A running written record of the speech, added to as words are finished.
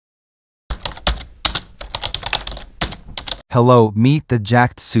Hello, meet the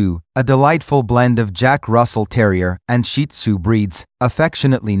Jack Tzu, a delightful blend of Jack Russell Terrier and Shih Tzu breeds,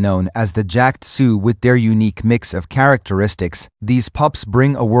 affectionately known as the Jack Tzu. With their unique mix of characteristics, these pups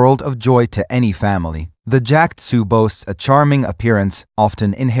bring a world of joy to any family. The Jack Tzu boasts a charming appearance,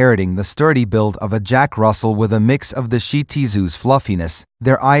 often inheriting the sturdy build of a Jack Russell with a mix of the Shih Tzu's fluffiness.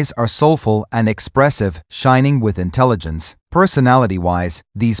 Their eyes are soulful and expressive, shining with intelligence. Personality-wise,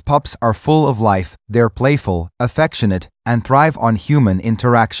 these pups are full of life, they're playful, affectionate, and thrive on human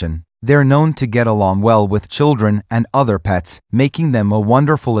interaction. They're known to get along well with children and other pets, making them a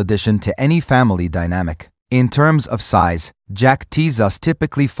wonderful addition to any family dynamic. In terms of size, Jack Tzus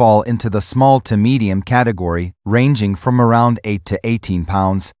typically fall into the small to medium category, ranging from around 8 to 18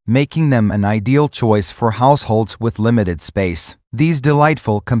 pounds, making them an ideal choice for households with limited space. These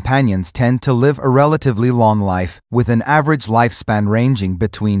delightful companions tend to live a relatively long life, with an average lifespan ranging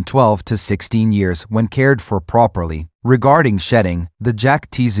between 12 to 16 years when cared for properly. Regarding shedding, the Jack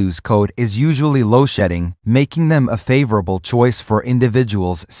Tzu's coat is usually low shedding, making them a favorable choice for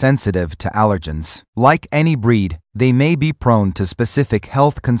individuals sensitive to allergens. Like any breed, they may be prone to specific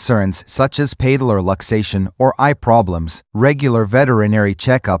health concerns such as patellar luxation or eye problems. Regular veterinary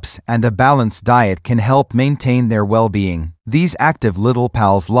checkups and a balanced diet can help maintain their well-being. These active little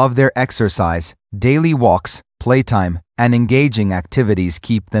pals love their exercise, daily walks, playtime, and engaging activities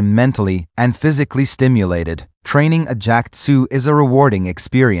keep them mentally and physically stimulated. Training a Jack Tzu is a rewarding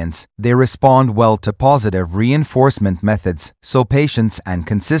experience. They respond well to positive reinforcement methods, so patience and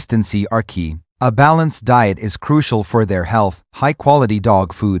consistency are key. A balanced diet is crucial for their health. High-quality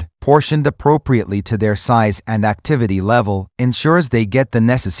dog food, portioned appropriately to their size and activity level, ensures they get the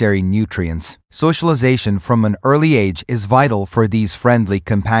necessary nutrients. Socialization from an early age is vital for these friendly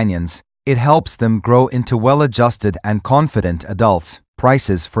companions. It helps them grow into well-adjusted and confident adults.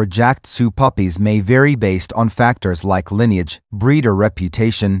 Prices for Jack Tzu puppies may vary based on factors like lineage, breeder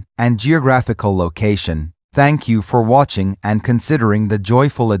reputation, and geographical location. Thank you for watching and considering the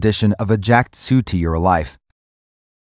joyful addition of a Jack Tzu to your life.